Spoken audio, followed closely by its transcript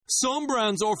Some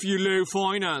brands offer you low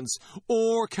finance,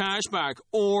 or cashback,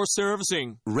 or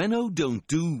servicing. Renault don't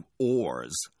do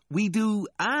ors. We do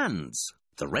ands.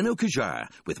 The Renault Kadjar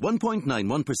with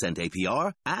 1.91%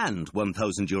 APR and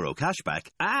 €1,000 cashback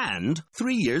and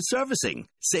 3 years servicing,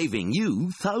 saving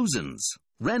you thousands.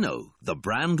 Renault, the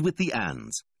brand with the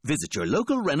ands. Visit your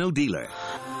local Renault dealer.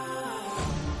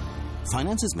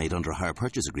 Finance is made under a hire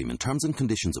purchase agreement. Terms and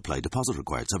conditions apply. Deposit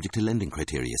required. Subject to lending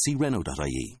criteria. See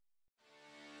Renault.ie.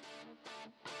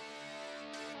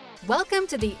 Welcome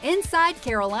to the Inside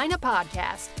Carolina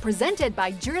podcast, presented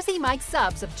by Jersey Mike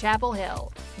Subs of Chapel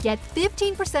Hill. Get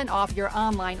 15% off your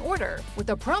online order with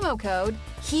the promo code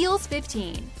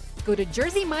HEELS15. Go to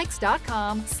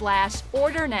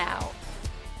jerseymikes.com/order now.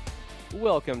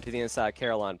 Welcome to the Inside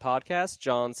Carolina podcast.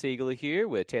 Jon Seiglie here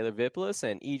with Taylor Vippolis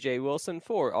and E.J. Wilson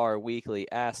for our weekly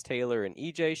Ask Taylor and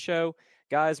E.J. show.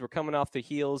 Guys, we're coming off the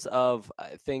heels of,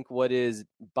 I think, what is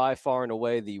by far and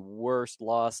away the worst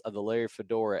loss of the Larry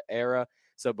Fedora era.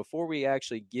 So before we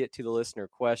actually get to the listener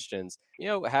questions,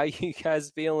 how you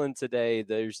guys feeling today?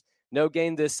 There's no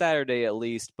game this Saturday at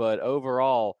least, but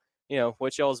overall,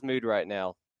 what's y'all's mood right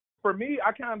now? For me,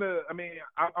 I'm kind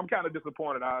of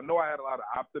disappointed. I know I had a lot of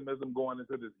optimism going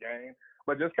into this game,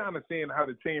 but just kind of seeing how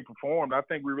the team performed, I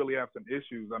think we really have some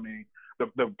issues. I mean,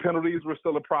 the penalties were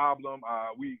still a problem.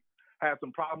 We had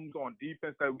some problems on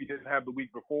defense that we didn't have the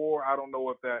week before. I don't know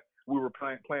if that we were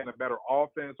playing a better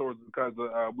offense or because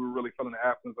we were really feeling the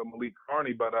absence of Malik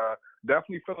Carney, but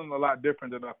definitely feeling a lot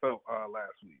different than I felt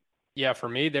last week. Yeah, for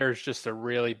me, there's just a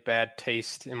really bad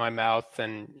taste in my mouth,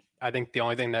 and I think the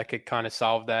only thing that could kind of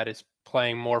solve that is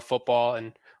playing more football.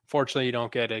 And unfortunately, you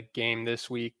don't get a game this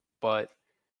week, but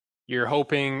you're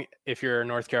hoping, if you're a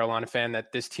North Carolina fan,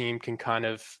 that this team can kind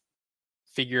of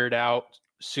figure it out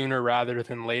sooner rather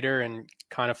than later and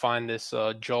kind of find this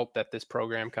jolt that this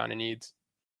program kind of needs.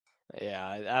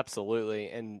 Yeah, absolutely.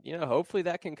 And, hopefully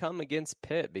that can come against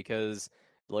Pitt, because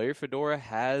Larry Fedora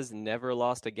has never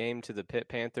lost a game to the Pitt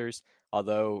Panthers.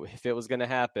 Although if it was going to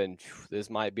happen,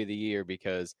 this might be the year,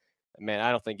 because, man,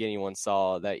 I don't think anyone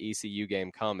saw that ECU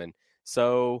game coming.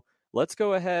 So let's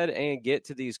go ahead and get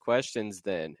to these questions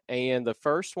then. And the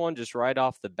first one, just right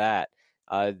off the bat,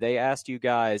 they asked you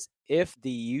guys, if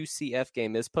the UCF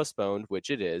game is postponed, which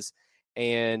it is,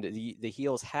 and the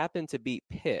Heels happen to beat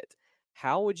Pitt,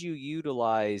 how would you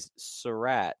utilize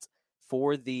Surratt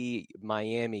for the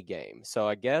Miami game? So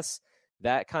I guess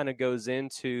that kind of goes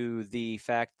into the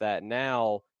fact that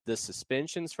now the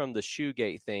suspensions from the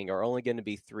Shoegate thing are only going to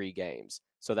be 3 games.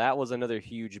 So that was another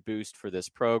huge boost for this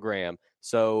program.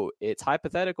 So it's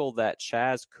hypothetical that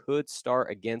Chaz could start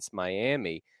against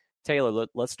Miami. Taylor,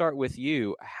 let's start with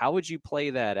you. How would you play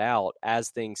that out as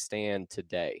things stand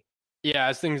today? Yeah,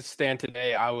 as things stand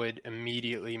today, I would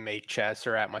immediately make Chaz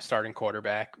Surratt my starting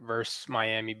quarterback versus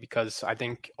Miami, because I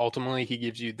think ultimately he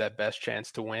gives you that best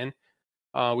chance to win.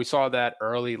 We saw that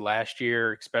early last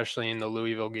year, especially in the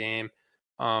Louisville game.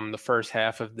 The first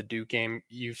half of the Duke game,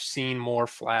 you've seen more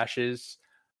flashes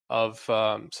of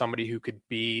somebody who could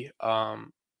be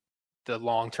the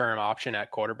long-term option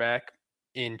at quarterback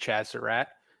in Chaz Surratt.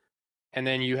 And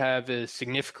then you have a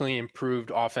significantly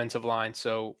improved offensive line.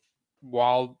 So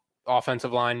while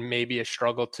offensive line may be a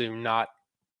struggle to not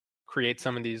create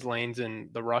some of these lanes in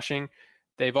the rushing,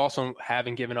 they've also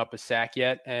haven't given up a sack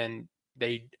yet. And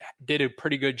they did a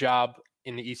pretty good job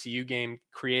in the ECU game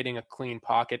creating a clean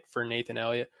pocket for Nathan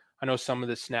Elliott. I know some of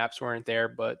the snaps weren't there,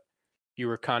 but you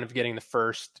were kind of getting the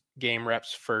first game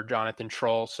reps for Jonathan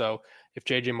Troll. So if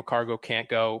JJ McCargo can't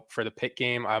go for the Pitt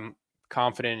game, I'm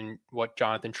confident in what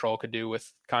Jonathan Troll could do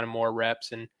with kind of more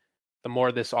reps. And the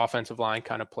more this offensive line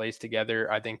kind of plays together,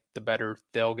 I think the better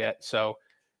they'll get. So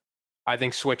I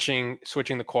think switching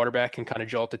the quarterback can kind of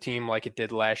jolt the team like it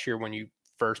did last year when you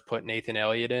first put Nathan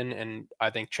Elliott in. And I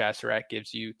think Chaz Surratt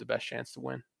gives you the best chance to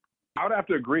win. I would have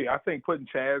to agree. I think putting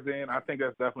Chaz in, I think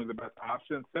that's definitely the best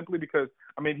option, simply because,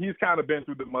 he's kind of been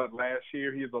through the mud last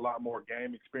year. He has a lot more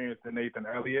game experience than Nathan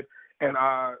Elliott. And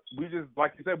we just,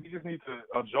 like you said, we just need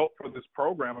a jolt for this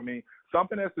program.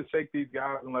 Something has to shake these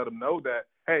guys and let them know that,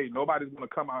 hey, nobody's going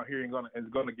to come out here and is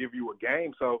going to give you a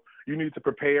game. So you need to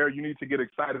prepare. You need to get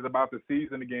excited about the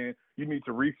season again. You need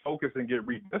to refocus and get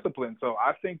redisciplined. So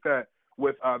I think that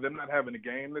with them not having a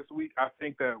game this week, I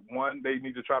think that, one, they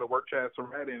need to try to work Chaz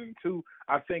Surratt in, and two,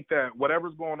 I think that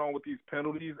whatever's going on with these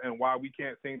penalties and why we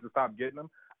can't seem to stop getting them,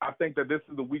 I think that this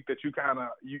is the week that you kind of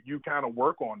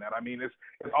work on that. It's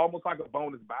almost like a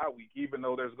bonus bye week, even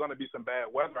though there's going to be some bad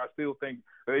weather. I still think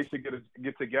that they should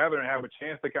get together and have a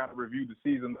chance to kind of review the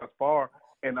season thus far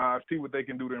and see what they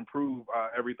can do to improve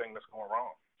everything that's going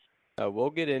wrong. We'll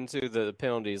get into the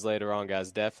penalties later on,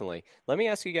 guys, definitely. Let me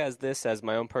ask you guys this as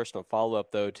my own personal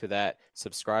follow-up, though, to that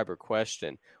subscriber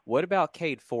question. What about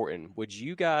Cade Fortin? Would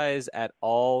you guys at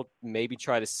all maybe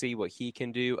try to see what he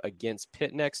can do against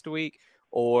Pitt next week?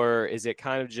 Or is it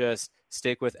kind of just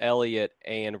stick with Elliott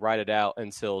and ride it out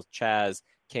until Chaz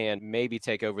can maybe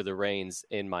take over the reins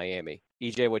in Miami?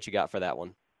 EJ, what you got for that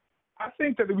one? I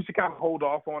think that we should kind of hold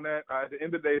off on that. At the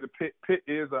end of the day, Pitt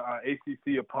is an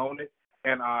ACC opponent.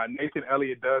 And Nathan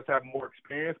Elliott does have more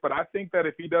experience, but I think that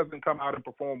if he doesn't come out and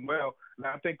perform well,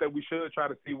 then I think that we should try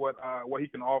to see what he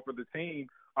can offer the team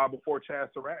before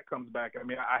Chaz Surratt comes back. I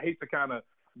mean, I hate to kind of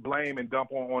blame and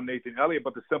dump on Nathan Elliott,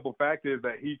 but the simple fact is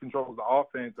that he controls the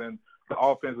offense, and the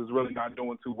offense is really not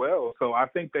doing too well. So I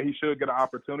think that he should get an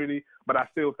opportunity, but I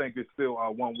still think it's still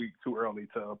 1 week too early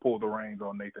to pull the reins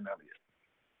on Nathan Elliott.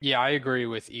 Yeah, I agree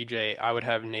with EJ. I would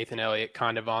have Nathan Elliott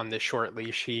kind of on the short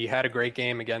leash. He had a great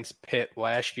game against Pitt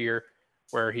last year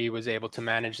where he was able to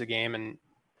manage the game. And,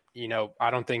 I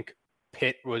don't think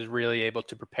Pitt was really able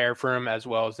to prepare for him as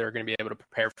well as they're going to be able to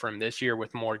prepare for him this year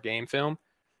with more game film.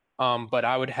 But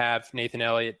I would have Nathan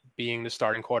Elliott being the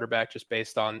starting quarterback just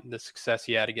based on the success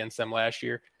he had against them last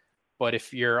year. But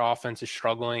if your offense is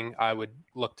struggling, I would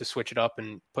look to switch it up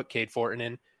and put Cade Fortin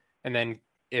in. And then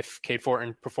if Cade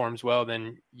Fortin performs well,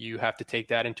 then you have to take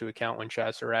that into account when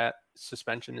Chaz Surratt's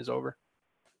suspension is over.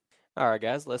 All right,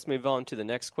 guys, let's move on to the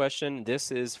next question.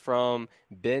 This is from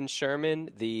Ben Sherman,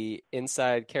 the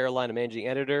Inside Carolina managing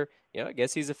editor. I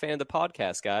guess he's a fan of the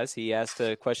podcast, guys. He asked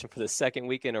a question for the second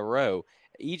week in a row.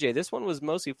 EJ, this one was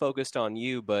mostly focused on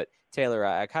you, but Taylor,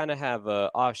 I kind of have an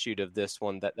offshoot of this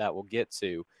one that we'll get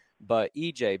to. But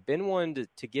EJ, Ben wanted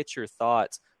to get your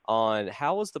thoughts on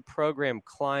how was the program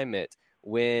climate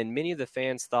when many of the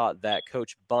fans thought that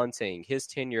Coach Bunting, his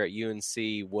tenure at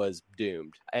UNC, was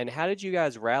doomed. And how did you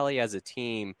guys rally as a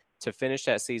team to finish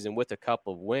that season with a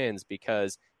couple of wins?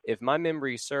 Because if my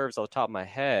memory serves off the top of my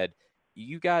head,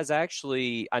 you guys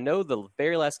actually, I know the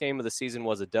very last game of the season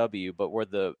was a W, but were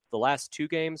the last two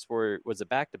games, was it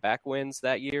back-to-back wins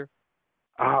that year?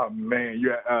 Oh, man,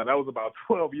 that was about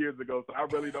 12 years ago, so I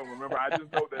really don't remember. I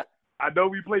just know that I know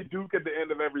we played Duke at the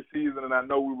end of every season, and I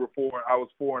know I was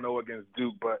 4-0 against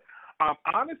Duke. But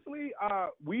honestly,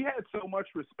 we had so much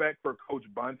respect for Coach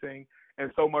Bunting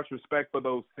and so much respect for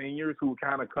those seniors who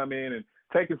kind of come in and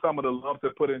taking some of the love to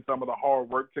put in some of the hard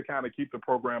work to kind of keep the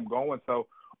program going. So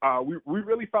we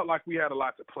really felt like we had a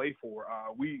lot to play for.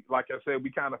 Like I said,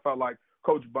 we kind of felt like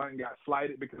Coach Bunting got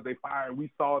slighted because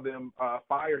we saw them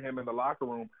fire him in the locker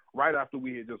room right after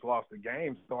we had just lost the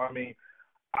game. So, I mean,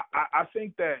 I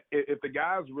think that if the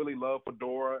guys really love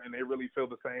Fedora and they really feel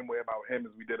the same way about him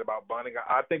as we did about Bunting,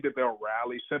 I think that they'll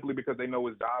rally simply because they know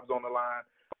his job's on the line.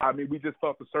 I mean, we just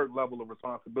felt a certain level of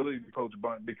responsibility to Coach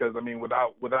Bunting because, I mean,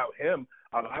 without him,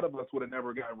 a lot of us would have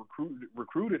never gotten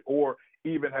recruited or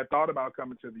even had thought about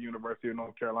coming to the University of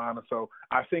North Carolina. So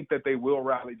I think that they will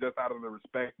rally just out of the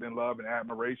respect and love and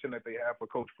admiration that they have for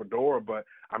Coach Fedora. But,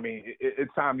 I mean,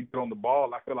 it's time to get on the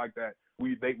ball. I feel like that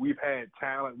we've had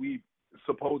talent. We've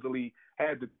supposedly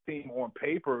had the team on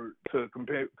paper to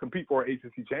compete for an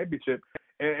ACC championship,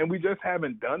 and we just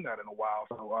haven't done that in a while.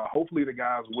 So hopefully the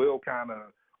guys will kind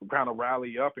of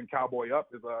rally up and cowboy up,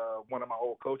 as one of my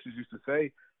old coaches used to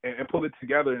say, and pull it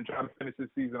together and try to finish this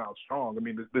season out strong. I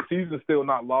mean, the season's still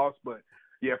not lost, but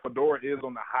yeah, Fedora is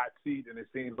on the hot seat, and it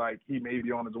seems like he may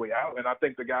be on his way out. And I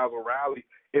think the guys will rally,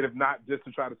 and if not just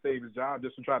to try to save his job,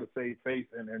 just to try to save face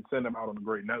and send him out on a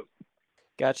great note.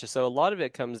 Gotcha. So a lot of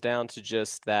it comes down to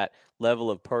just that level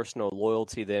of personal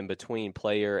loyalty then between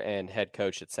player and head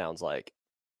coach, it sounds like.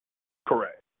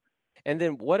 Correct. And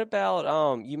then what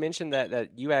about you mentioned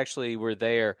that you actually were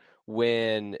there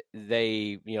when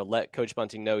they, let Coach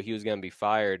Bunting know he was going to be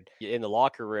fired in the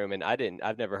locker room, and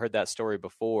I've never heard that story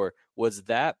before. Was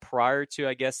that prior to,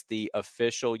 I guess, the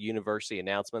official university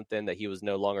announcement then that he was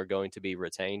no longer going to be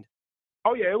retained?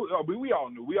 Oh, yeah, we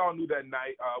all knew. We all knew that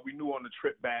night. We knew on the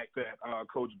trip back that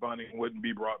Coach Bunting wouldn't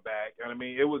be brought back. And, I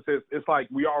mean, it's like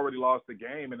we already lost the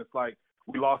game, and it's like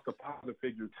we lost a positive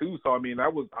figure too. So, I mean,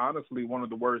 that was honestly one of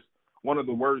the worst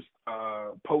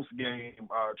post-game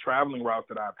traveling routes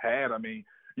that I've had. I mean,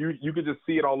 you could just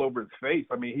see it all over his face.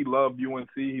 I mean, he loved UNC.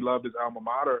 He loved his alma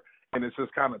mater. And it's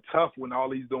just kind of tough when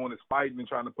all he's doing is fighting and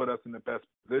trying to put us in the best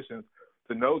positions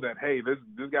to know that, hey, this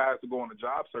guy has to go on a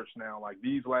job search now. Like,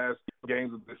 these last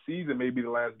games of the season may be the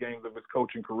last games of his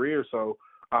coaching career. So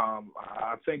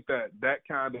I think that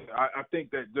I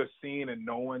think that just seeing and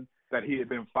knowing that he had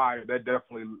been fired, that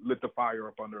definitely lit the fire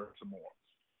up under some more.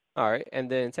 All right. And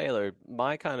then, Taylor,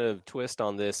 my kind of twist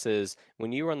on this is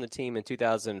when you were on the team in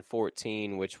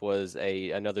 2014, which was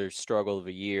another struggle of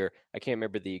a year. I can't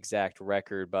remember the exact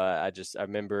record, but I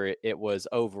remember it was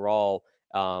overall,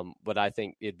 but I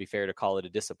think it'd be fair to call it a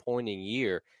disappointing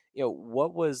year.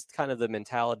 What was kind of the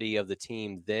mentality of the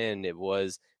team then?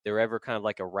 Was there ever kind of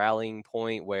like a rallying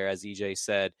point where, as EJ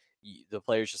said, the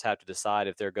players just have to decide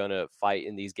if they're going to fight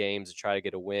in these games and try to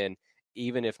get a win,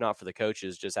 even if not for the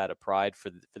coaches, just out of pride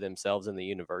for themselves and the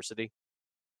university?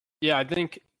 Yeah, I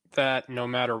think that no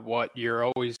matter what, you're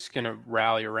always going to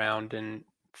rally around and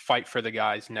fight for the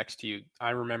guys next to you.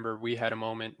 I remember we had a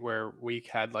moment where we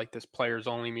had like this players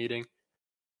only meeting,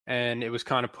 and it was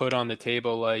kind of put on the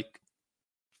table like,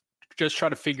 just try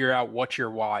to figure out what's your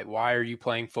why. Why are you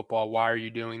playing football? Why are you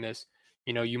doing this?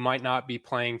 You might not be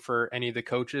playing for any of the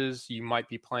coaches. You might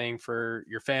be playing for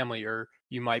your family, or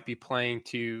you might be playing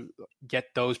to get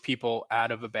those people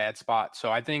out of a bad spot. So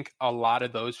I think a lot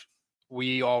of those,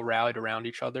 we all rallied around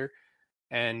each other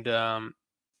and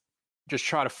just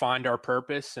try to find our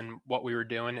purpose and what we were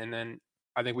doing. And then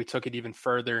I think we took it even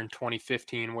further in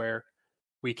 2015, where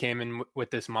we came in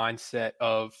with this mindset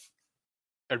of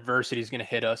adversity is going to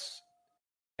hit us.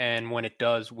 And when it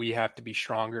does, we have to be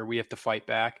stronger. We have to fight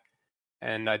back.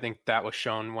 And I think that was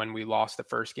shown when we lost the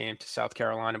first game to South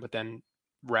Carolina, but then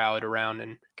rallied around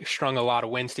and strung a lot of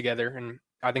wins together. And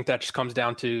I think that just comes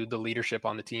down to the leadership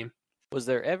on the team. Was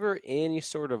there ever any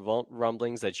sort of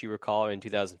rumblings that you recall in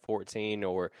 2014,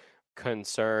 or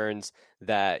concerns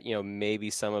that,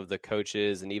 maybe some of the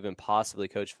coaches and even possibly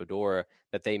Coach Fedora,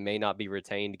 that they may not be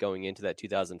retained going into that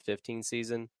 2015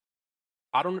 season?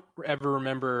 I don't ever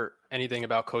remember anything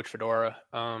about Coach Fedora.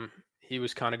 He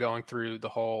was kind of going through the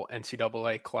whole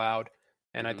NCAA cloud,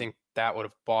 and I think that would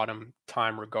have bought him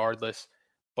time regardless.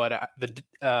 But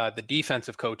the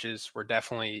defensive coaches were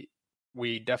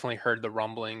we definitely heard the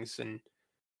rumblings and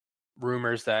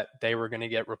rumors that they were going to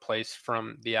get replaced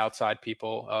from the outside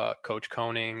people, Coach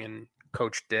Koning and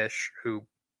Coach Dish, who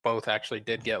both actually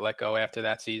did get let go after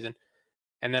that season.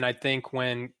 And then I think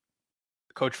when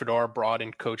Coach Fedora brought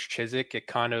in Coach Chiswick, it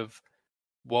kind of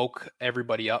woke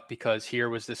everybody up, because here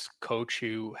was this coach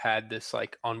who had this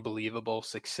like unbelievable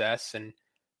success, and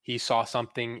he saw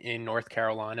something in North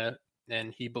Carolina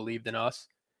and he believed in us.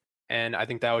 And I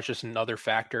think that was just another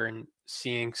factor in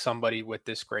seeing somebody with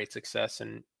this great success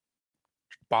and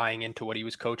buying into what he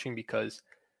was coaching, because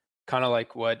kind of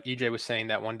like what EJ was saying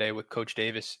that one day with Coach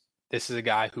Davis, this is a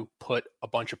guy who put a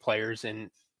bunch of players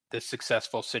in the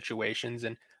successful situations.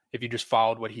 And if you just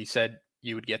followed what he said,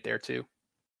 you would get there too.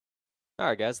 All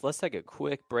right, guys, let's take a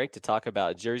quick break to talk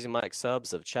about Jersey Mike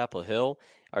Subs of Chapel Hill.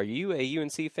 Are you a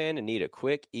UNC fan and need a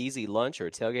quick, easy lunch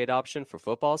or tailgate option for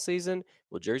football season?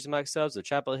 Well, Jersey Mike Subs of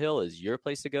Chapel Hill is your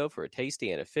place to go for a tasty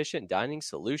and efficient dining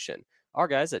solution. Our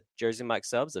guys at Jersey Mike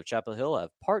Subs of Chapel Hill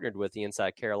have partnered with the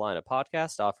Inside Carolina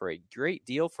podcast to offer a great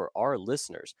deal for our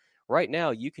listeners. Right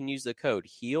now, you can use the code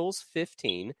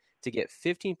HEELS15 to get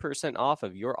 15% off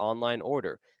of your online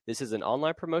order. This is an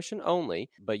online promotion only,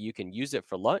 but you can use it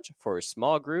for lunch, for a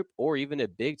small group, or even a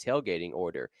big tailgating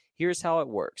order. Here's how it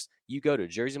works. You go to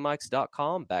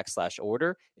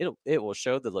jerseymikes.com/order. It will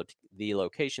show the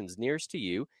locations nearest to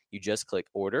you. You just click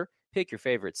order, pick your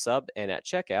favorite sub, and at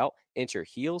checkout, enter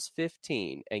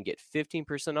HEELS15 and get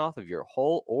 15% off of your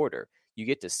whole order. You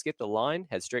get to skip the line,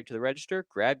 head straight to the register,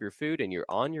 grab your food, and you're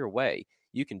on your way.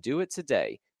 You can do it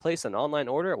today. Place an online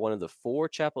order at one of the 4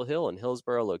 Chapel Hill and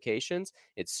Hillsborough locations.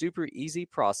 It's super easy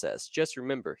process. Just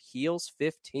remember,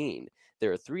 HEELS15.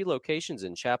 There are 3 locations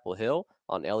in Chapel Hill,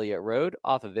 on Elliott Road,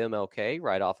 off of MLK,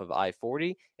 right off of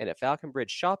I-40, and at Falcon Bridge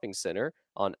Shopping Center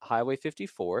on Highway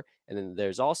 54. And then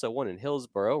there's also one in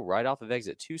Hillsborough, right off of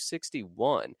exit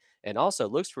 261. And also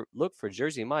look for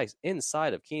Jersey Mike's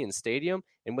inside of Kenan Stadium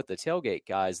and with the tailgate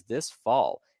guys this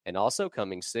fall. And also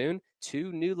coming soon,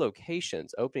 2 new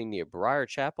locations opening near Briar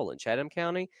Chapel in Chatham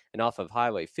County and off of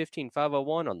Highway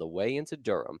 15501 on the way into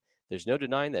Durham. There's no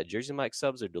denying that Jersey Mike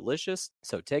subs are delicious,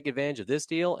 so take advantage of this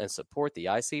deal and support the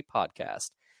IC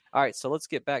podcast. All right, so let's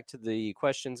get back to the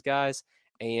questions, guys.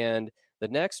 And the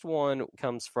next one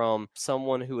comes from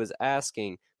someone who is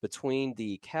asking, between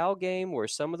the Cal game where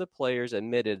some of the players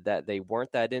admitted that they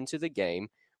weren't that into the game,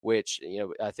 which,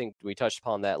 I think we touched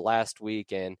upon that last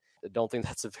week, and I don't think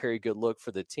that's a very good look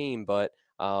for the team, but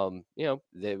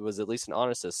it was at least an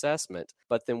honest assessment.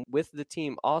 But then with the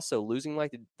team also losing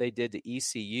like they did to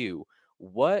ECU,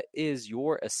 what is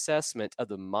your assessment of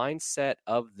the mindset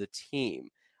of the team?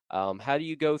 How do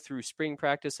you go through spring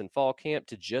practice and fall camp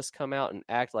to just come out and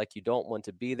act like you don't want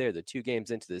to be there the 2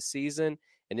 games into the season?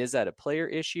 And is that a player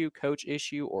issue, coach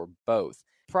issue, or both?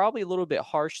 probably a little bit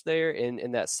harsh there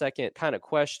in that second kind of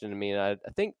question. I mean, I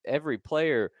think every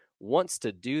player wants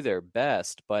to do their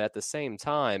best, but at the same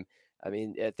time, I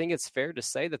mean, I think it's fair to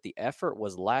say that the effort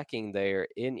was lacking there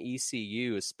in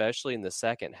ECU, especially in the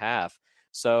second half.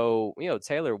 So,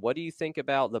 Taylor, what do you think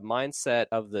about the mindset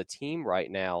of the team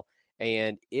right now?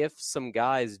 And if some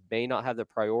guys may not have the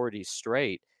priorities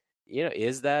straight,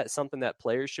 is that something that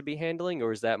players should be handling,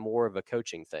 or is that more of a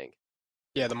coaching thing?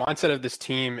 Yeah, the mindset of this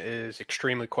team is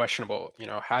extremely questionable.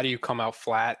 How do you come out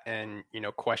flat and,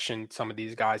 question some of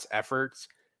these guys' efforts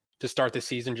to start the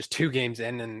season just 2 games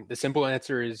in? And the simple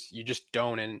answer is you just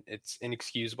don't, and it's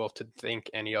inexcusable to think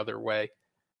any other way.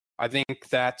 I think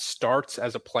that starts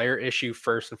as a player issue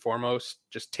first and foremost,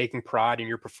 just taking pride in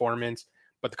your performance.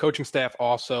 But the coaching staff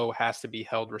also has to be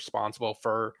held responsible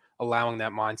for allowing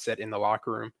that mindset in the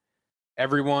locker room.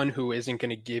 Everyone who isn't going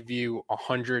to give you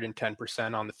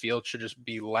 110% on the field should just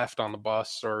be left on the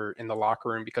bus or in the locker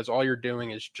room, because all you're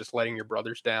doing is just letting your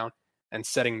brothers down and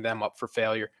setting them up for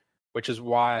failure, which is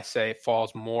why I say it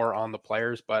falls more on the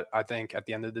players. But I think at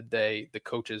the end of the day, the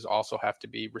coaches also have to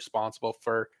be responsible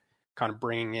for kind of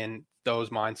bringing in those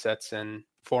mindsets and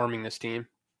forming this team.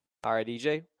 All right,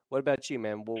 EJ, what about you,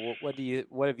 man? Well, what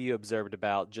have you observed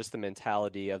about just the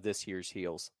mentality of this year's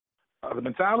Heels? The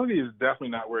mentality is definitely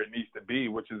not where it needs to be,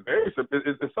 which is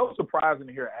it's so surprising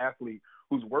to hear an athlete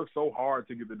who's worked so hard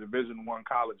to get the Division I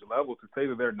college level to say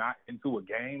that they're not into a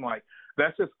game. Like,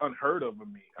 that's just unheard of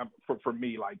for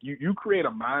me. Like, you create a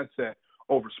mindset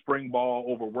over spring ball,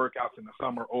 over workouts in the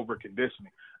summer, over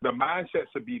conditioning. The mindset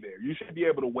should be there. You should be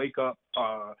able to wake up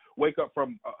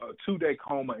from a 2-day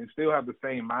coma and still have the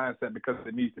same mindset, because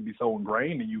it needs to be so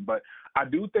ingrained in you. But I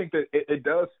do think that it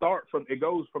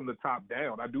goes from the top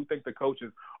down. I do think the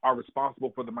coaches are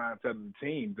responsible for the mindset of the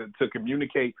team to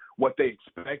communicate what they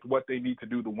expect, what they need to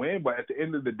do to win. But at the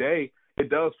end of the day, it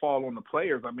does fall on the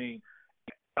players. I mean,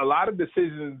 a lot of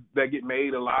decisions that get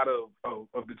made, a lot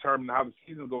of determining how the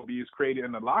season is going to be, is created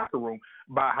in the locker room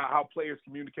by how players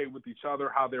communicate with each other,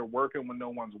 how they're working when no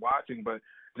one's watching. But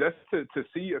just to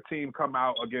see a team come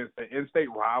out against an in-state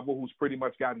rival who's pretty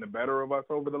much gotten the better of us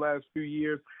over the last few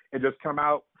years and just come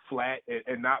out flat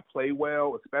and not play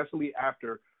well, especially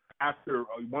after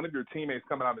one of your teammates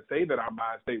coming out and say that our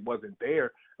mind state wasn't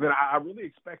there, then I really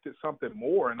expected something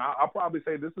more. And I'll probably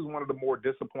say this is one of the more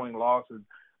disappointing losses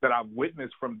that I've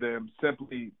witnessed from them,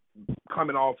 simply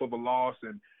coming off of a loss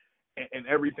and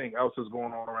everything else is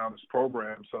going on around this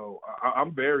program. So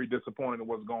I'm very disappointed in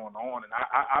what's going on. And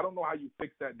I don't know how you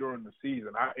fix that during the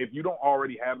season. If you don't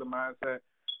already have the mindset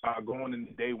going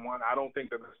into day one, I don't think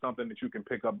that it's something that you can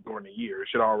pick up during the year. It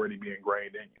should already be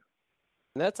ingrained in you.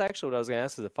 And that's actually what I was going to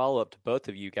ask as a follow-up to both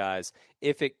of you guys.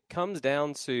 If it comes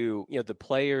down to, the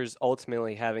players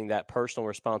ultimately having that personal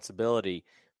responsibility,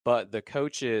 but the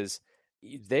coaches,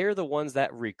 they're the ones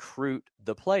that recruit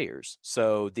the players.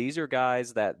 So these are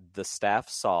guys that the staff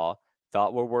saw,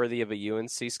 thought were worthy of a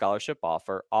UNC scholarship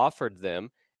offer, offered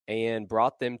them, and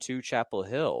brought them to Chapel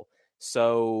Hill.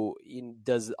 So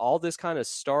does all this kind of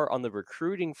start on the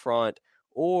recruiting front,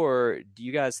 or do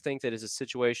you guys think that it's a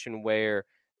situation where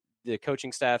the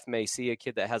coaching staff may see a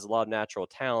kid that has a lot of natural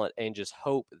talent and just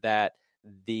hope that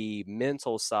the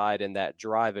mental side and that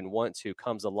drive and want to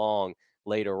comes along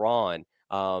later on?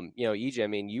 EJ, I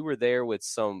mean, you were there with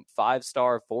some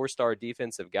 5-star, 4-star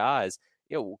defensive guys.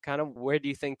 Kind of where do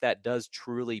you think that does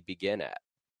truly begin at?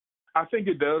 I think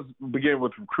it does begin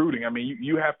with recruiting. I mean,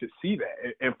 you have to see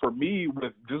that. And for me,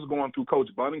 with just going through Coach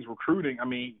Bunning's recruiting, I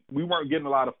mean, we weren't getting a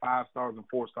lot of 5-stars and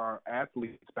 4-star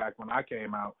athletes back when I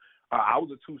came out. I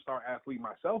was a 2-star athlete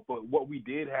myself, but what we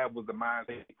did have was the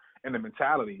mindset and the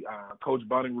mentality. Coach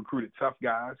Bunning recruited tough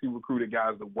guys. He recruited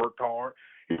guys that worked hard.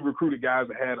 He recruited guys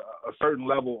that had a certain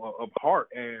level of heart.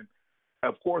 And,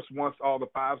 of course, once all the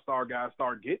 5-star guys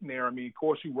start getting there, I mean, of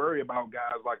course, you worry about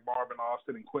guys like Marvin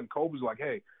Austin and Quentin Colby's like,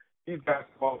 hey, these guys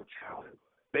have all the talent.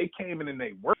 They came in and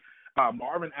they worked.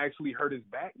 Marvin actually hurt his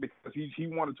back because he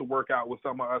wanted to work out with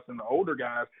some of us and the older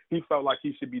guys. He felt like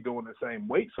he should be doing the same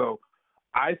weight. So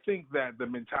I think that the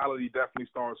mentality definitely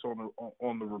starts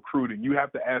on the recruiting. You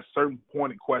have to ask certain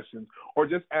pointed questions or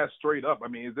just ask straight up. I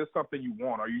mean, is this something you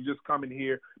want? Are you just coming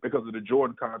here because of the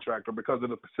Jordan contract or because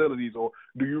of the facilities, or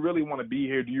do you really want to be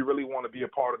here? Do you really want to be a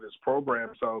part of this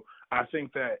program? So I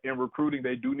think that in recruiting,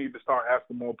 they do need to start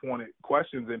asking more pointed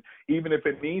questions. And even if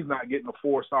it means not getting a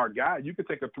 4-star guy, you could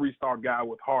take a 3-star guy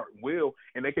with heart and will,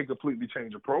 and they can completely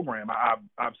change a program.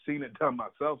 I've seen it done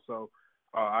myself. So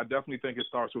I definitely think it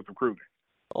starts with recruiting.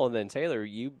 Oh, and then Taylor,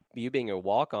 you being a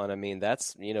walk-on, I mean,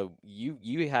 that's,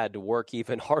 you had to work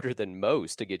even harder than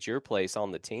most to get your place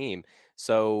on the team.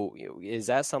 So is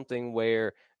that something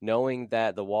where knowing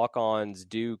that the walk-ons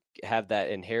do have that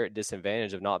inherent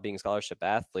disadvantage of not being scholarship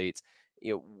athletes,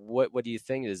 what do you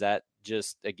think? Is that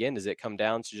just, again, does it come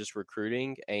down to just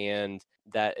recruiting and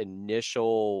that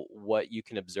initial what you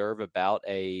can observe about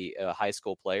a high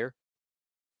school player?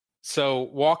 So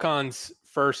walk-ons,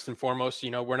 first and foremost,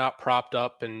 we're not propped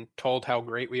up and told how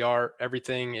great we are.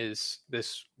 Everything is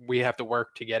this, we have to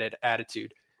work to get it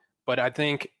attitude. But I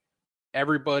think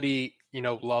everybody,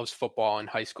 loves football in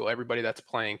high school. Everybody that's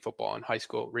playing football in high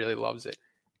school really loves it.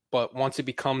 But once it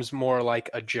becomes more like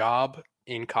a job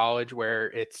in college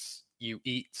where it's you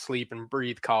eat, sleep, and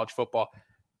breathe college football,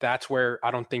 that's where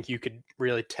I don't think you could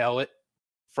really tell it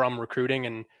from recruiting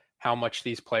and how much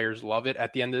these players love it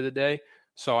at the end of the day.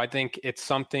 So I think it's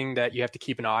something that you have to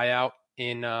keep an eye out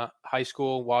in high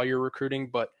school while you're recruiting,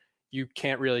 but you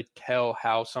can't really tell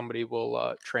how somebody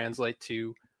will translate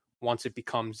to once it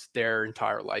becomes their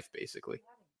entire life, basically.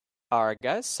 All right,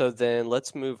 guys. So then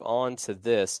let's move on to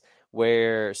this,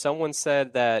 where someone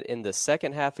said that in the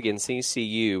second half against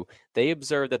ECU, they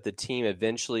observed that the team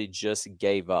eventually just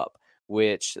gave up,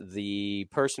 which the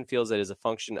person feels that is a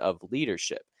function of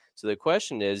leadership. So the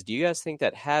question is, do you guys think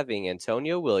that having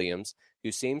Antonio Williams,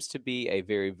 who seems to be a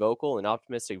very vocal and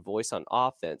optimistic voice on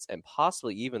offense, and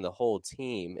possibly even the whole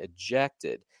team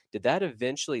ejected, did that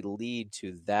eventually lead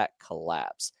to that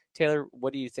collapse? Taylor,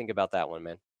 what do you think about that one,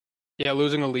 man? Yeah,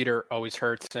 losing a leader always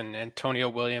hurts. And Antonio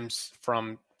Williams,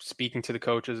 from speaking to the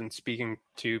coaches and speaking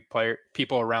to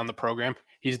people around the program,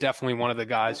 he's definitely one of the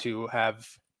guys who have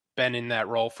been in that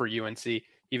role for UNC,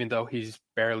 even though he's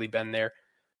barely been there.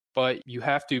 But you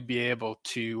have to be able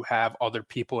to have other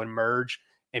people emerge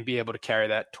and be able to carry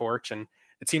that torch. And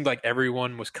it seemed like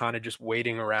everyone was kind of just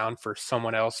waiting around for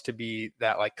someone else to be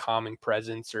that like calming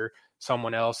presence or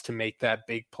someone else to make that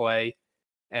big play.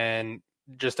 And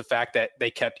just the fact that they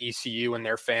kept ECU and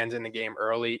their fans in the game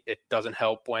early, it doesn't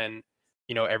help when,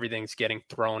 everything's getting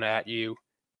thrown at you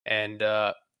and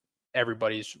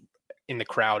everybody's in the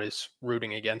crowd is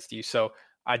rooting against you. So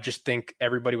I just think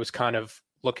everybody was kind of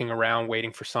looking around,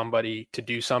 waiting for somebody to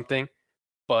do something,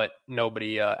 but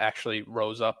nobody actually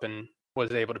rose up and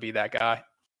was able to be that guy.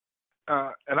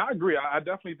 And I agree. I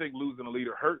definitely think losing a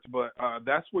leader hurts, but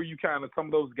that's where you kind of some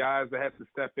of those guys that had to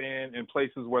step in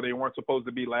places where they weren't supposed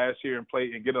to be last year and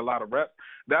play and get a lot of reps.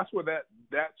 That's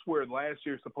where last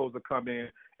year's supposed to come in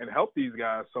and help these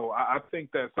guys. So I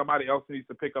think that somebody else needs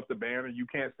to pick up the banner. You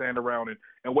can't stand around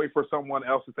and wait for someone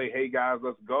else to say, "Hey guys,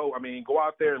 let's go." I mean, go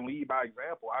out there and lead by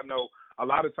example. I know a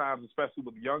lot of times, especially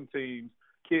with young teams,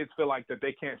 kids feel like that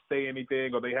they can't say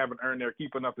anything or they haven't earned their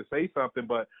keep enough to say something.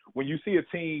 But when you see a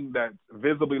team that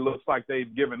visibly looks like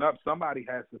they've given up, somebody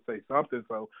has to say something.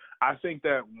 So I think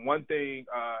that one thing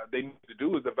they need to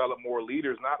do is develop more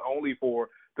leaders, not only for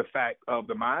the fact of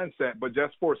the mindset, but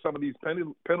just for some of these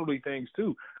penalty things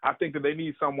too. I think that they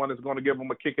need someone that's going to give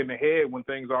them a kick in the head when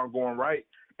things aren't going right,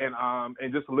 and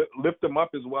just lift them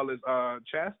up as well as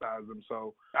chastise them.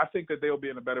 So I think that they'll be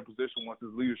in a better position once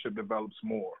his leadership develops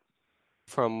more.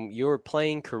 From your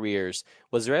playing careers,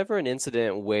 was there ever an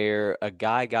incident where a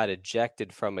guy got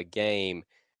ejected from a game?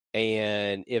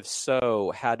 And if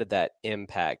so, how did that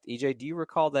impact? EJ, do you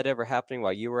recall that ever happening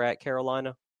while you were at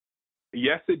Carolina?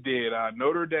 Yes, it did.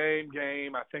 Notre Dame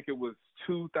game, I think it was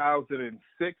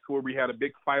 2006, where we had a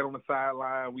big fight on the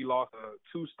sideline. We lost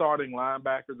two starting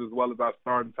linebackers as well as our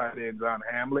starting tight end, John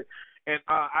Hamlet. And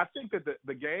I think that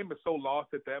the game is so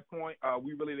lost at that point,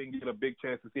 we really didn't get a big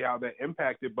chance to see how that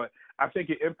impacted. But I think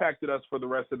it impacted us for the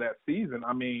rest of that season.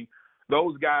 I mean,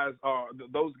 those guys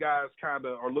kind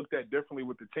of are looked at differently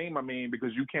with the team. I mean, because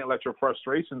you can't let your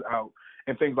frustrations out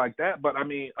and things like that. But I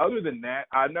mean, other than that,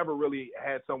 I never really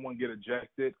had someone get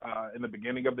ejected in the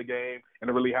beginning of the game and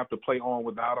to really have to play on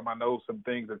without them. I know some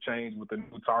things have changed with the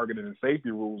new targeting and safety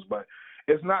rules, but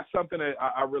it's not something that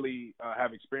I really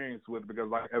have experience with because,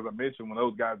 like as I mentioned, when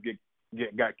those guys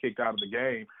got kicked out of the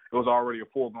game, it was already a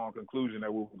foregone conclusion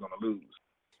that we were going to lose.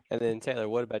 And then Taylor,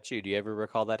 what about you? Do you ever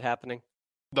recall that happening?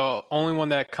 The only one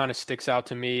that kind of sticks out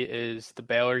to me is the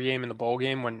Baylor game and the bowl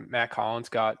game when Matt Collins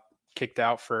got kicked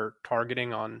out for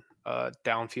targeting on a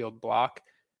downfield block.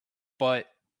 But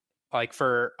like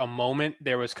for a moment,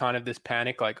 there was kind of this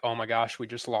panic, like, oh my gosh, we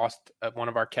just lost one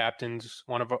of our captains,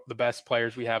 one of the best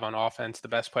players we have on offense, the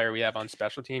best player we have on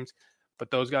special teams.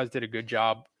 But those guys did a good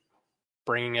job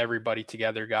bringing everybody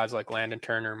together. Guys like Landon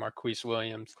Turner, Marquise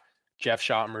Williams, Jeff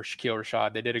Schottmer, Shaquille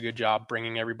Rashad, they did a good job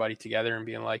bringing everybody together and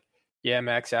being like, yeah,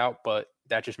 Mac's out, but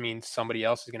that just means somebody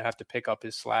else is going to have to pick up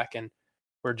his slack. And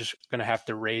we're just going to have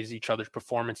to raise each other's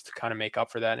performance to kind of make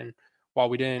up for that. And while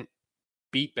we didn't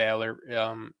beat Baylor,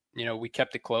 we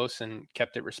kept it close and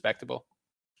kept it respectable.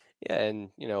 Yeah, and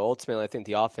ultimately, I think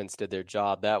the offense did their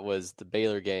job. The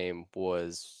Baylor game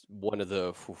was one of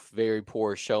the very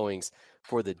poor showings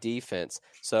for the defense.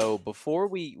 So before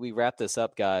we wrap this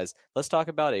up, guys, let's talk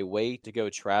about a way to go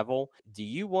travel. Do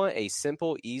you want a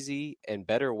simple, easy, and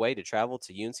better way to travel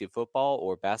to UNC football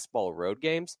or basketball road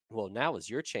games? Well, now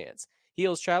is your chance.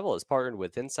 Heels Travel has partnered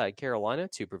with Inside Carolina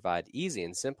to provide easy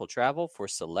and simple travel for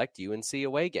select UNC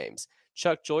away games.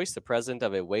 Chuck Joyce, the president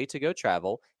of A Way to Go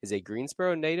Travel, is a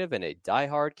Greensboro native and a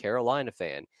diehard Carolina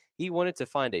fan. He wanted to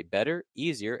find a better,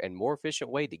 easier, and more efficient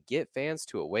way to get fans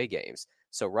to away games.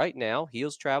 So right now,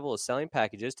 Heels Travel is selling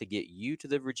packages to get you to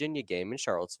the Virginia game in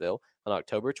Charlottesville on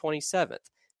October 27th.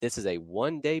 This is a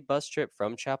one-day bus trip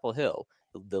from Chapel Hill.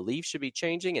 The leaves should be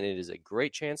changing, and it is a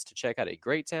great chance to check out a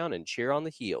great town and cheer on the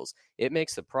Heels. It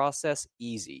makes the process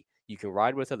easy. You can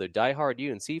ride with other diehard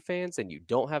UNC fans, and you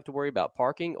don't have to worry about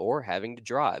parking or having to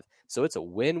drive. So it's a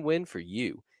win-win for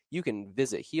you. You can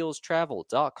visit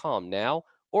heelstravel.com now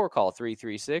or call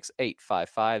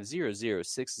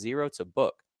 336-855-0060 to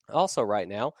book. Also right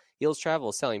now, Heels Travel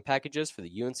is selling packages for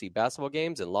the UNC basketball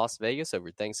games in Las Vegas over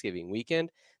Thanksgiving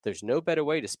weekend. There's no better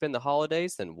way to spend the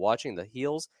holidays than watching the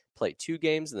Heels play 2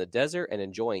 games in the desert and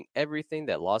enjoying everything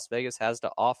that Las Vegas has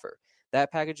to offer.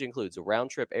 That package includes a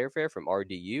round-trip airfare from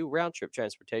RDU, round-trip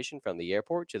transportation from the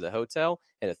airport to the hotel,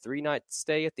 and a 3-night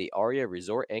stay at the Aria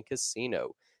Resort and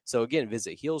Casino. So again,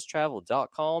 visit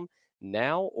heelstravel.com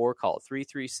now or call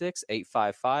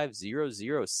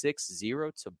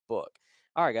 336-855-0060 to book.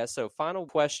 All right, guys, so final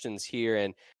questions here.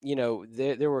 And,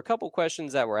 there were a couple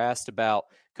questions that were asked about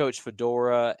Coach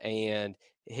Fedora and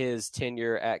his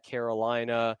tenure at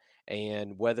Carolina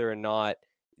and whether or not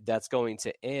that's going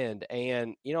to end.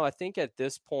 And, I think at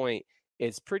this point,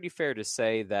 it's pretty fair to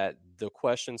say that the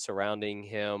questions surrounding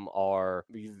him are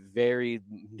very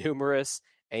numerous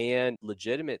and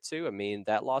legitimate, too. I mean,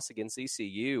 that loss against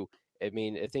ECU, I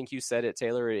think you said it,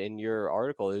 Taylor, in your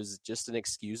article, it was just an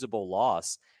excusable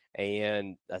loss.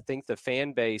 And I think the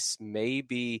fan base may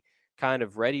be kind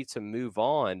of ready to move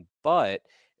on. But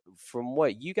from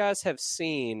what you guys have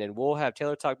seen, and we'll have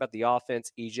Taylor talk about the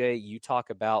offense, EJ, you talk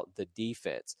about the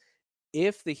defense.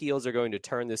 If the Heels are going to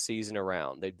turn this season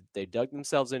around, they dug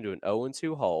themselves into an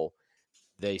 0-2 hole.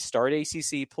 They start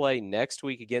ACC play next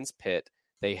week against Pitt.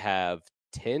 They have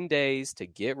 10 days to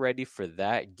get ready for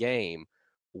that game.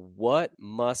 What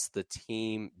must the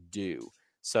team do?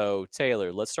 So,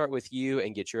 Taylor, let's start with you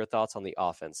and get your thoughts on the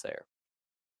offense there.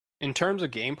 In terms of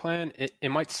game plan,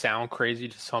 it might sound crazy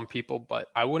to some people, but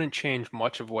I wouldn't change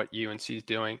much of what UNC is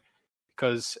doing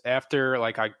because after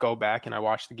I go back and I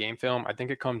watch the game film, I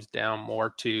think it comes down more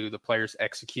to the players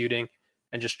executing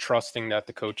and just trusting that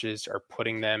the coaches are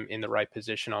putting them in the right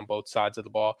position on both sides of the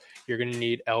ball. You're going to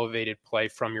need elevated play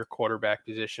from your quarterback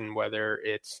position, whether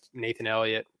it's Nathan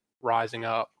Elliott rising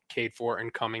up, Cade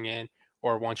Fortin coming in,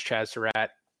 or once Chaz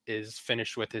Surratt is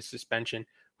finished with his suspension.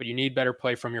 But you need better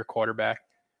play from your quarterback.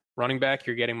 Running back,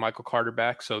 you're getting Michael Carter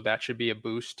back, so that should be a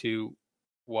boost to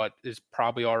what is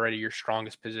probably already your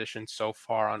strongest position so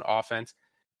far on offense.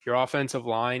 Your offensive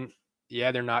line,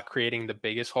 they're not creating the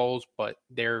biggest holes, but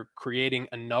they're creating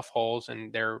enough holes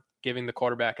and they're giving the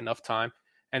quarterback enough time.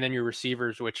 And then your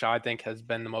receivers, which I think has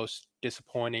been the most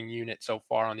disappointing unit so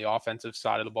far on the offensive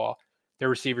side of the ball. Their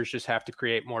receivers just have to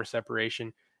create more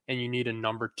separation, and you need a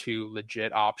number 2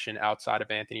 legit option outside of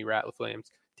Anthony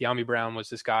Ratliff-Williams. De'Ami Brown was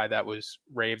this guy that was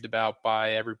raved about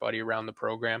by everybody around the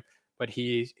program, but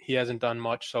he hasn't done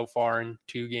much so far in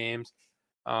 2 games.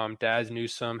 Daz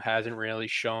Newsome hasn't really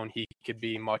shown he could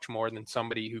be much more than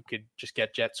somebody who could just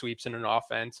get jet sweeps in an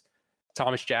offense.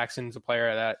 Thomas Jackson's a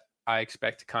player that I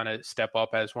expect to kind of step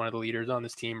up as one of the leaders on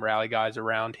this team, rally guys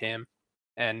around him,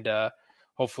 and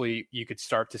hopefully you could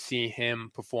start to see him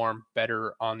perform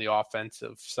better on the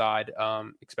offensive side,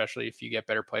 especially if you get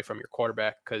better play from your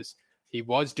quarterback, because he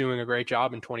was doing a great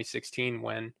job in 2016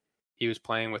 when he was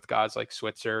playing with guys like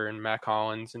Switzer and Matt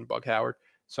Collins and Bug Howard.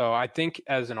 So I think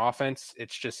as an offense,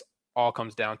 it's just all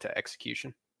comes down to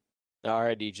execution. All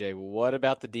right, EJ, what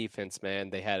about the defense, man?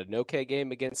 They had an okay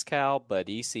game against Cal, but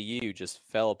ECU just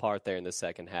fell apart there in the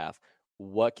second half.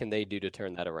 What can they do to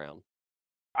turn that around?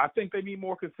 I think they need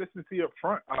more consistency up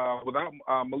front. Without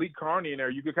Malik Carney in there,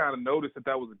 you could kind of notice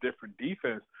that was a different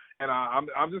defense. And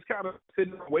I'm just kind of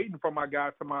sitting there waiting for my guy,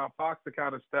 Tamon Fox, to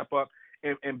kind of step up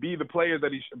and be the player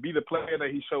that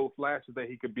he showed flashes that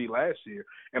he could be last year.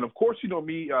 And of course,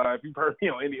 me, if you've heard me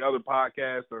on any other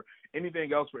podcast or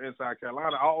anything else for Inside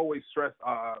Carolina, I always stress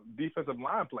defensive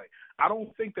line play. I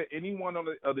don't think that anyone on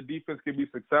the defense can be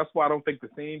successful. I don't think the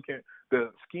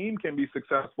scheme can be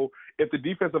successful if the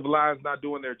defensive line is not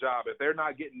doing their job, if they're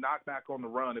not getting knocked back on the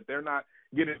run, if they're not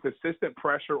getting consistent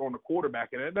pressure on the quarterback.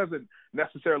 And it doesn't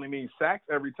necessarily mean sacks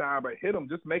every time, but hit them,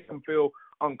 just make them feel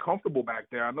uncomfortable back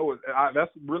there. I know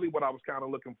that's really what I was kind of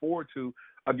looking forward to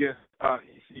against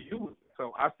ECU.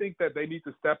 So I think that they need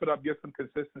to step it up, get some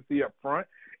consistency up front,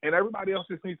 and everybody else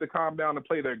just needs to calm down and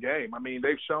play their game. I mean,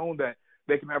 they've shown that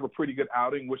they can have a pretty good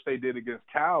outing, which they did against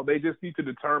Cal. They just need to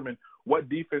determine what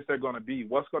defense they're going to be,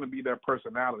 what's going to be their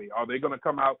personality. Are they going to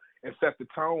come out and set the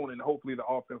tone, and hopefully the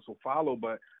offense will follow?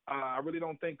 But I really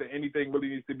don't think that anything really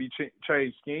needs to be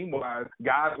changed scheme-wise.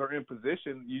 Guys are in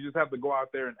position. You just have to go out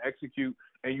there and execute,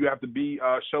 and you have to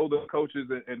show the coaches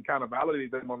and kind of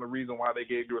validate them on the reason why they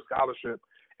gave you a scholarship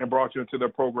and brought you into their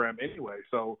program anyway.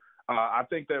 So I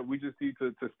think that we just need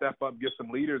to step up, get some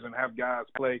leaders, and have guys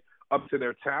play up to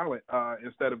their talent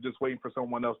instead of just waiting for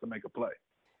someone else to make a play.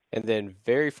 And then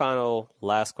very final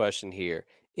last question here.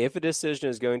 If a decision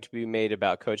is going to be made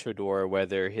about Coach Fedora,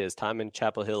 whether his time in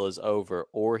Chapel Hill is over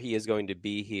or he is going to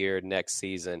be here next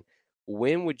season,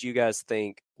 when would you guys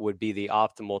think would be the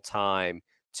optimal time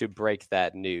to break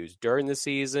that news? During the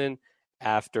season,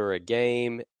 after a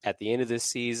game, at the end of the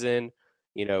season?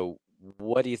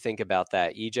 What do you think about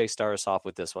that? EJ, start us off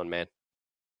with this one, man.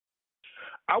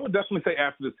 I would definitely say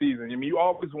after the season. I mean, you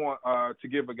always want to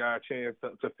give a guy a chance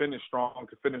to finish strong,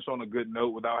 to finish on a good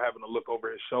note without having to look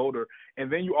over his shoulder. And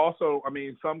then you also,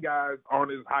 some guys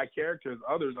aren't as high character as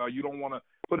others. You don't want to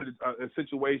put it in a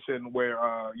situation where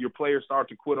your players start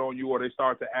to quit on you or they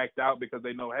start to act out because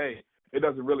they know, hey, it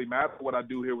doesn't really matter what I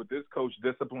do here with this coach,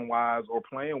 discipline-wise or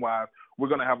playing-wise. We're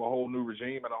going to have a whole new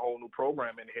regime and a whole new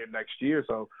program in here next year.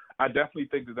 So I definitely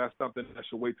think that that's something that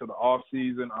should wait till the off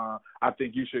season. I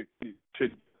think you should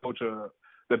coach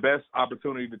the best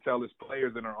opportunity to tell his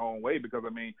players in their own way because,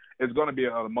 it's going to be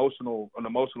an emotional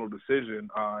decision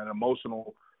and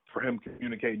emotional for him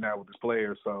communicating that with his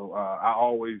players. So I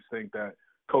always think that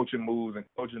coaching moves and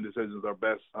coaching decisions are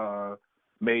best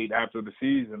made after the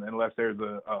season, unless there's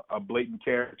a blatant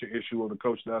character issue or the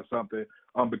coach does something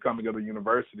unbecoming of the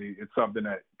university. It's something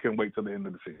that can wait till the end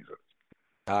of the season.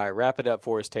 All right, wrap it up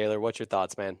for us, Taylor. What's your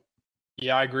thoughts, man?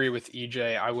 Yeah, I agree with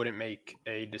EJ. I wouldn't make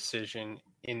a decision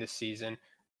in the season.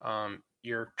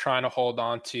 You're trying to hold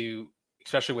on to,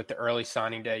 especially with the early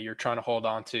signing day, you're trying to hold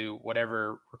on to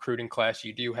whatever recruiting class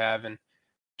you do have, and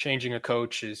changing a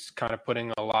coach is kind of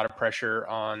putting a lot of pressure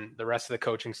on the rest of the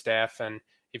coaching staff. And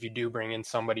if you do bring in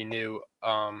somebody new,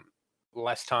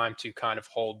 less time to kind of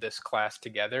hold this class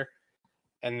together.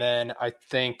 And then I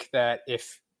think that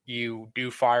if you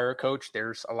do fire a coach,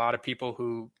 there's a lot of people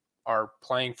who are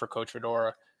playing for Coach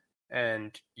Fedora,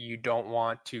 and you don't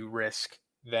want to risk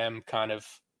them kind of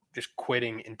just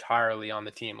quitting entirely on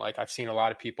the team. Like I've seen a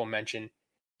lot of people mention,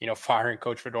 firing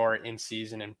Coach Fedora in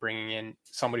season and bringing in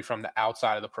somebody from the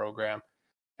outside of the program.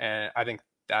 And I think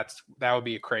that would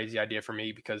be a crazy idea for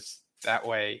me, because that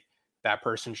way that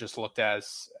person's just looked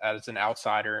as an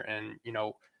outsider, and,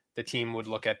 the team would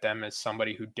look at them as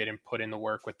somebody who didn't put in the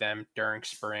work with them during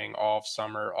spring, all of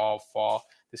summer, all of fall.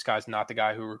 This guy's not the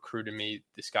guy who recruited me.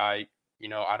 This guy,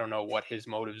 I don't know what his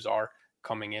motives are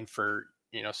coming in for,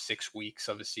 6 weeks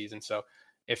of the season. So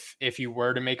if you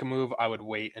were to make a move, I would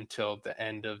wait until the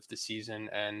end of the season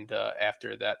and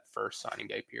after that first signing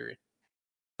day period.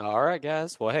 All right,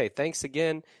 guys. Well, hey, thanks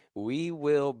again. We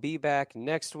will be back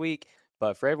next week.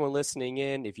 But for everyone listening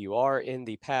in, if you are in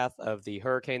the path of the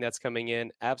hurricane that's coming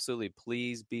in, absolutely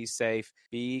please be safe.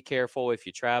 Be careful if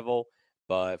you travel.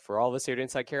 But for all of us here at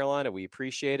Inside Carolina, we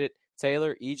appreciate it.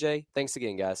 Taylor, EJ, thanks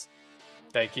again, guys.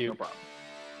 Thank you. No problem.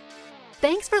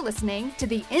 Thanks for listening to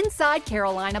the Inside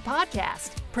Carolina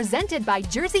podcast, presented by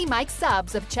Jersey Mike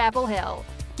Subs of Chapel Hill.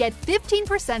 Get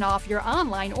 15% off your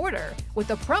online order with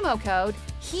the promo code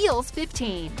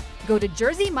HEELS15. Go to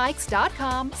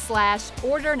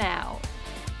jerseymikes.com/order now.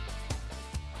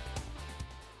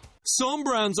 Some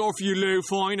brands offer you low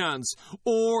finance,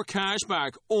 or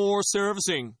cashback, or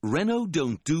servicing. Renault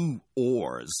don't do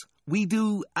ors. We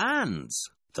do ands.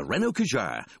 The Renault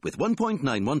Kadjar with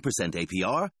 1.91%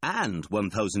 APR and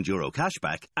 €1,000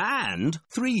 cashback and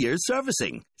 3 years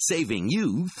servicing, saving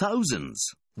you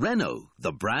thousands. Renault,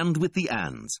 the brand with the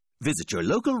ands. Visit your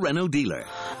local Renault dealer.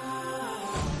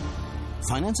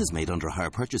 Finance is made under a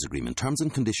hire purchase agreement. Terms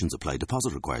and conditions apply.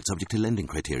 Deposit required, subject to lending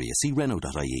criteria. See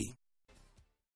Renault.ie.